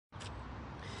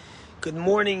Good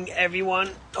morning, everyone.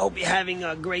 Hope you're having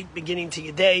a great beginning to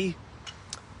your day.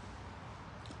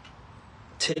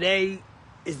 Today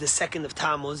is the 2nd of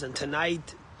Tammuz, and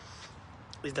tonight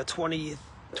is the 29th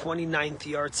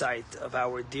Yartzeit of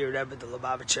our dear Rebbe, the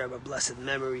Lubavitcher Rebbe, blessed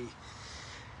memory.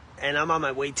 And I'm on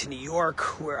my way to New York,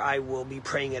 where I will be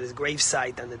praying at his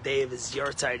gravesite on the day of his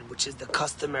Yartzeit, which is the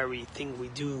customary thing we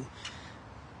do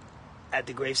at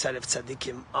the gravesite of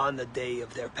tzaddikim on the day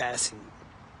of their passing.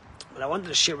 But I wanted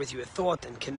to share with you a thought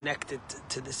and connect it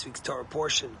to this week's Torah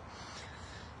portion.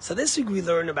 So this week we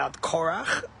learn about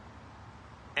Korach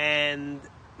and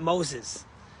Moses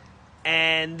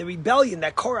and the rebellion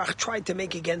that Korach tried to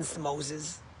make against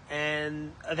Moses,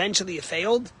 and eventually it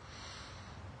failed.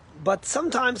 But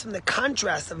sometimes from the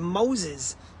contrast of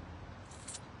Moses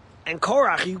and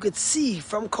Korach, you could see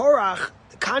from Korach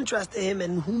the contrast to him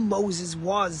and who Moses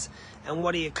was and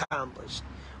what he accomplished.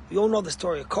 We all know the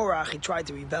story of Korach. He tried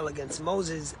to rebel against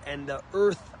Moses, and the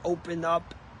earth opened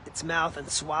up its mouth and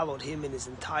swallowed him and his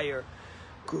entire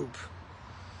group.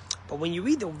 But when you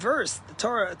read the verse, the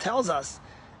Torah tells us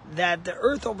that the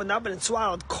earth opened up and it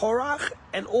swallowed Korach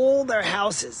and all their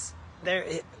houses.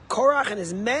 Korach and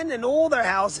his men and all their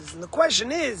houses. And the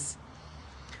question is,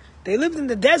 they lived in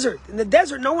the desert. In the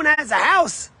desert, no one has a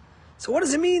house. So what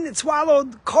does it mean it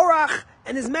swallowed Korach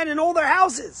and his men and all their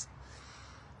houses?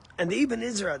 And the Ibn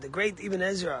Ezra, the great Ibn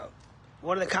Ezra,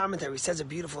 one of the commentaries says a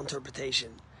beautiful interpretation.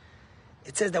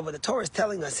 It says that what the Torah is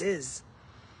telling us is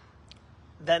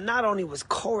that not only was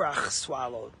Korach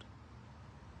swallowed,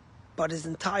 but his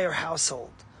entire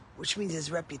household, which means his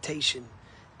reputation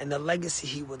and the legacy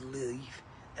he would leave,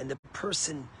 and the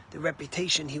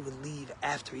reputation he would leave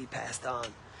after he passed on.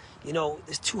 You know,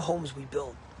 there's two homes we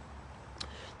build.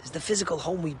 There's the physical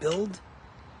home we build,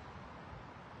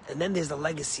 and then there's the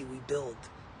legacy we build,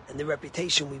 and the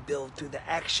reputation we build through the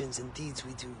actions and deeds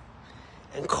we do.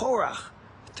 And Korach,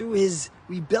 through his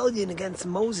rebellion against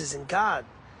Moses and God,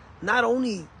 not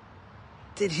only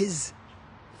did his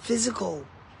physical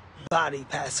body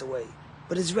pass away,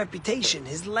 but his reputation,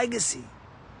 his legacy,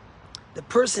 the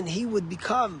person he would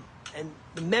become, and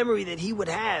the memory that he would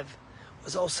have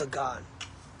was also gone.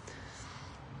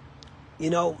 You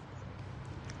know,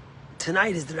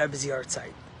 tonight is the Rebbe's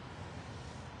Yartzeit.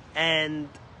 And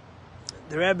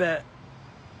the Rebbe,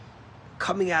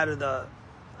 coming out of the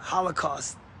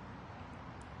Holocaust,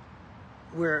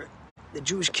 where the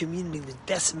Jewish community was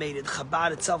decimated,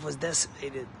 Chabad itself was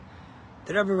decimated,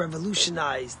 the Rebbe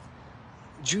revolutionized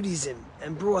Judaism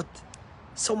and brought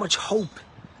so much hope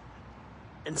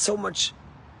and so much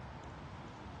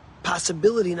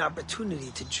possibility and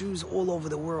opportunity to Jews all over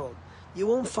the world. You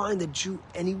won't find a Jew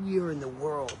anywhere in the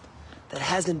world that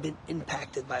hasn't been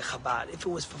impacted by Chabad. If it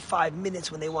was for 5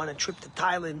 minutes when they want a trip to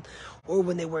Thailand, or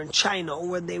when they were in China, or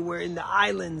when they were in the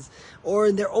islands, or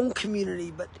in their own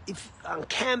community, but if on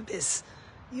campus,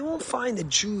 you won't find a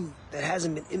Jew that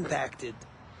hasn't been impacted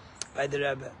by the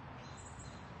Rebbe.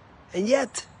 And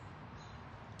yet,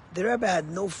 the Rebbe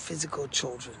had no physical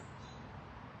children.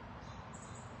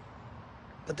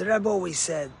 But the Rebbe always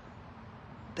said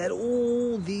that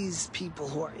all these people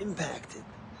who are impacted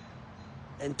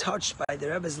and touched by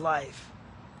the Rebbe's life,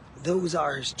 those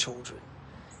are his children.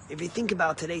 If you think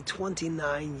about today,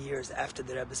 29 years after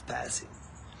the Rebbe's passing,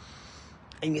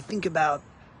 and you think about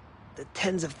the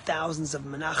tens of thousands of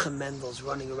Menachem Mendels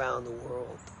running around the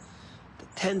world, the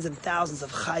tens and thousands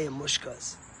of Chaya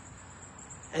Mushkas,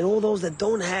 and all those that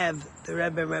don't have the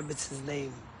Rebbe and Rebbetzin's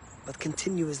name, but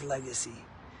continue his legacy,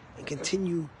 and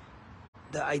continue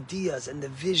the ideas and the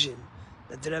vision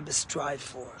that the Rebbe strived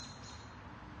for.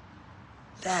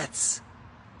 That's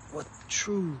what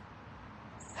true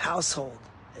household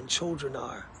and children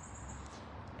are.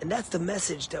 And that's the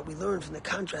message that we learn from the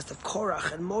contrast of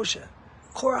Korach and Moshe.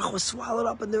 Korach was swallowed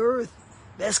up in the earth.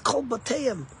 V'eskol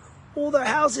bateim, all their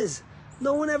houses.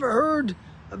 No one ever heard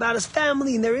about his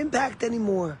family and their impact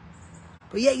anymore.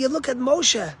 But yet you look at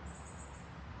Moshe,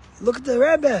 you look at the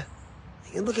Rebbe,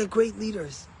 you look at great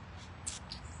leaders,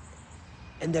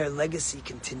 and their legacy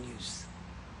continues.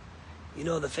 You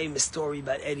know the famous story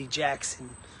about Eddie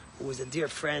Jackson, who was a dear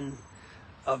friend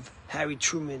of Harry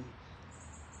Truman,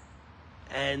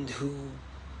 and who,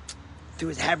 through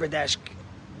his haberdash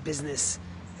business,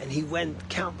 and he went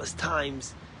countless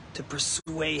times to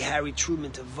persuade Harry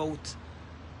Truman to vote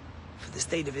for the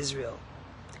state of Israel.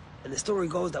 And the story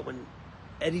goes that when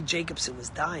Eddie Jacobson was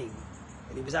dying,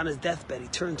 and he was on his deathbed, he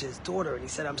turned to his daughter and he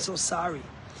said, "I'm so sorry.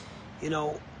 You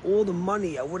know, all the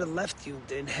money I would have left you,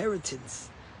 the inheritance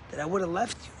that I would have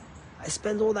left you, I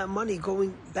spent all that money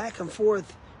going back and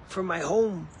forth from my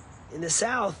home in the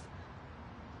South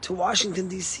to Washington,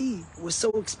 D.C. It was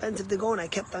so expensive to go, and I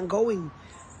kept on going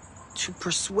to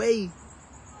persuade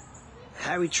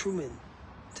Harry Truman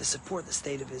to support the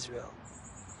state of Israel.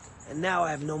 And now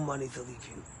I have no money to leave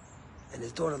you. And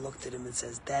his daughter looked at him and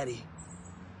says, Daddy,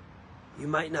 you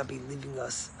might not be leaving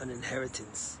us an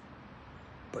inheritance,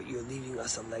 but you're leaving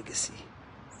us a legacy.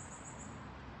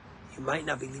 You might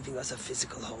not be leaving us a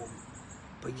physical home,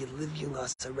 but you're leaving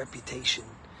us a reputation.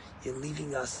 You're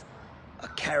leaving us a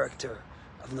character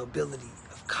of nobility,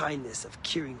 of kindness, of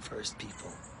caring for his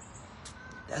people.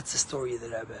 That's the story of the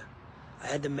Rebbe. I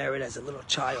had the merit as a little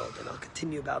child, and I'll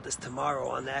continue about this tomorrow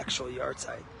on the actual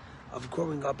Yartzeit, of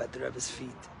growing up at the Rebbe's feet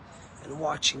and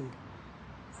watching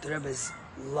the Rebbe's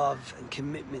love and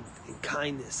commitment and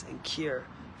kindness and care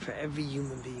for every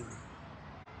human being.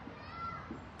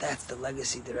 That's the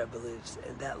legacy the Rebbe lives,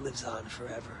 and that lives on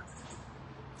forever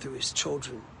through his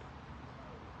children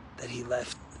that he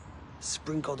left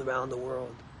sprinkled around the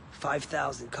world,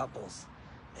 5,000 couples,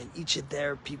 and each of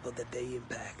their people that they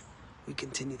impact. We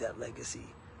continue that legacy.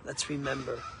 Let's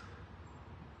remember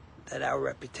that our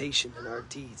reputation and our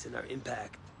deeds and our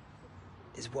impact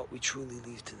is what we truly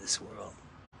leave to this world.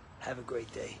 Have a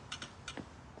great day.